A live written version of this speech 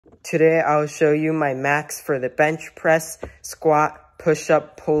Today I'll show you my max for the bench press, squat,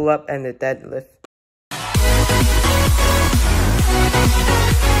 push-up, pull-up, and the deadlift.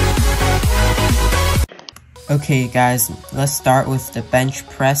 Okay guys, let's start with the bench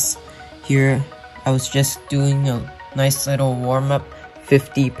press. Here I was just doing a nice little warm-up,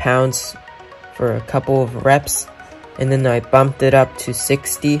 50 pounds for a couple of reps, and then I bumped it up to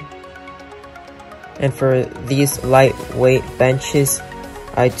 60. And for these lightweight benches,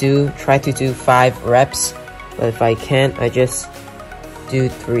 I do try to do 5 reps, but if I can't, I just do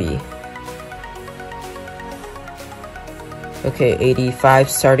 3. Okay, 85,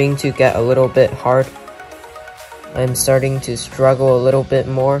 starting to get a little bit hard. I'm starting to struggle a little bit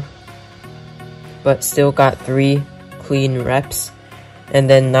more, but still got 3 clean reps. And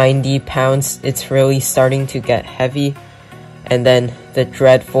then 90 pounds, it's really starting to get heavy. And then the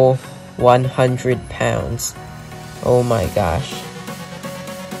dreadful 100 pounds. Oh my gosh.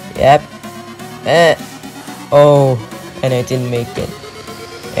 Yep. Oh, and I didn't make it.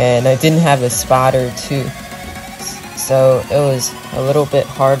 And I didn't have a spotter too. So it was a little bit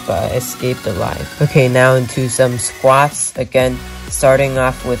hard, but I escaped alive. Okay, now into some squats. Again, starting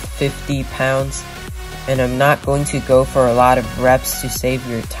off with 50 pounds. And I'm not going to go for a lot of reps to save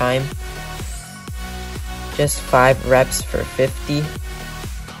your time. Just 5 reps for 50.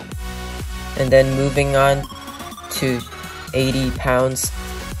 And then moving on to 80 pounds.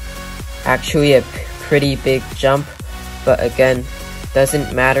 Actually a pretty big jump, but again,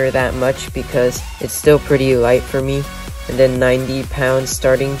 doesn't matter that much because it's still pretty light for me. And then 90 pounds,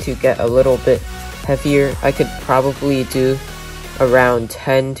 starting to get a little bit heavier. I could probably do around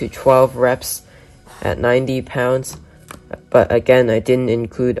 10 to 12 reps at 90 pounds, but again, I didn't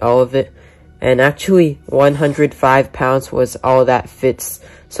include all of it. And actually 105 pounds was all that fits,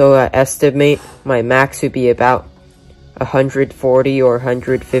 so I estimate my max would be about 140 or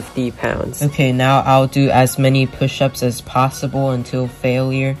 150 pounds. Okay, now I'll do as many push-ups as possible until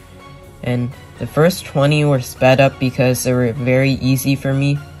failure. And the first 20 were sped up because they were very easy for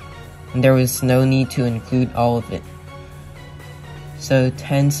me, and there was no need to include all of it. So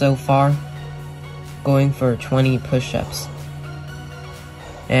 10 so far, going for 20 push-ups.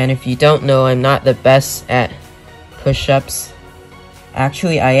 And if you don't know, I'm not the best at push-ups.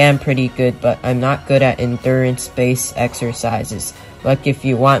 Actually, I am pretty good, but I'm not good at endurance-based exercises. Like if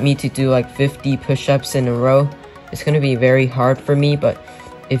you want me to do like 50 push-ups in a row, it's going to be very hard for me, but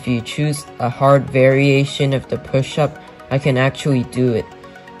if you choose a hard variation of the push-up, I can actually do it.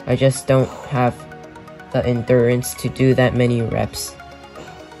 I just don't have the endurance to do that many reps.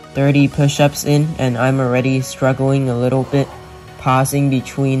 30 push-ups in, and I'm already struggling a little bit, pausing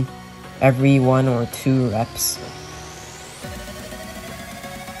between every 1 or 2 reps.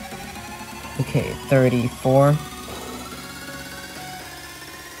 Okay, 34.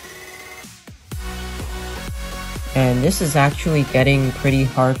 And this is actually getting pretty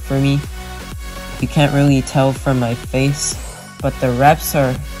hard for me. You can't really tell from my face, but the reps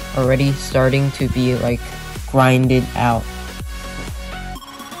are already starting to be like grinded out.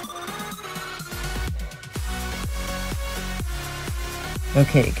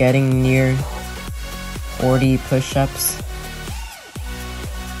 Okay, getting near 40 push-ups.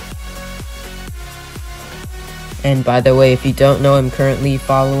 And by the way, if you don't know, I'm currently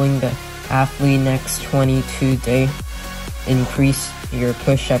following the Athlete Next 22-day Increase Your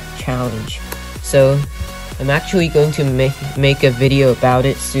Push-Up Challenge. So I'm actually going to make a video about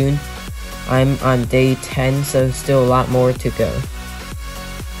it soon. I'm on day 10, so still a lot more to go.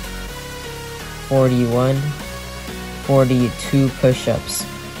 41, 42 push-ups.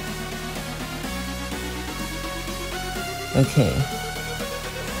 Okay.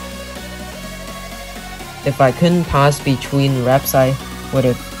 If I couldn't pause between reps, I would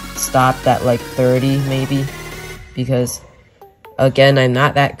have stopped at like 30 maybe, because again, I'm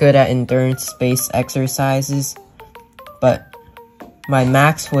not that good at endurance-based exercises, but my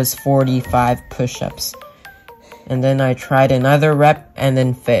max was 45 push-ups. And then I tried another rep and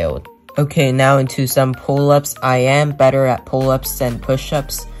then failed. Okay, now into some pull-ups. I am better at pull-ups than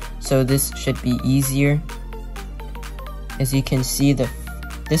push-ups, so this should be easier. As you can see,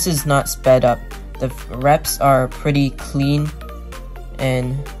 this is not sped up. The reps are pretty clean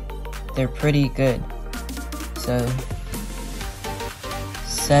and they're pretty good. So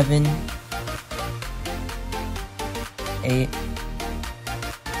 7, 8,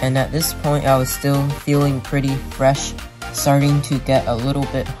 and at this point I was still feeling pretty fresh, starting to get a little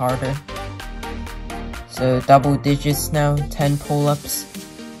bit harder. So double digits now, 10 pull-ups.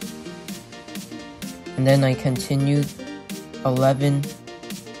 And then I continued 11,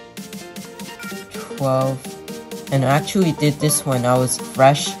 12, and I actually did this when I was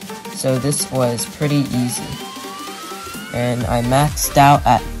fresh, so this was pretty easy. And I maxed out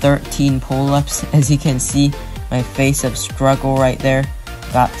at 13 pull-ups. As you can see, my face of struggle right there.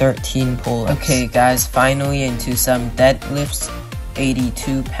 Got 13 pull-ups. Okay guys, finally into some deadlifts.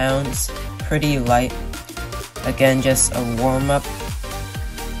 82 pounds, pretty light. Again, just a warm-up.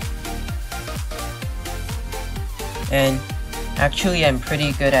 And actually I'm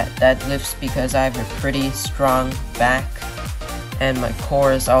pretty good at deadlifts because I have a pretty strong back. And my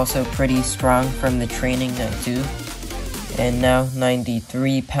core is also pretty strong from the training I do. And now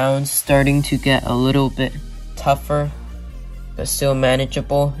 93 pounds, starting to get a little bit tougher, but still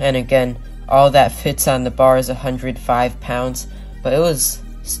manageable. And again, all that fits on the bar is 105 pounds, but it was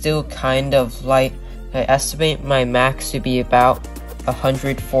still kind of light. I estimate my max to be about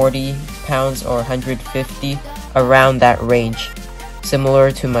 140 pounds or 150, around that range,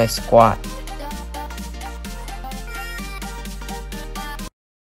 similar to my squat.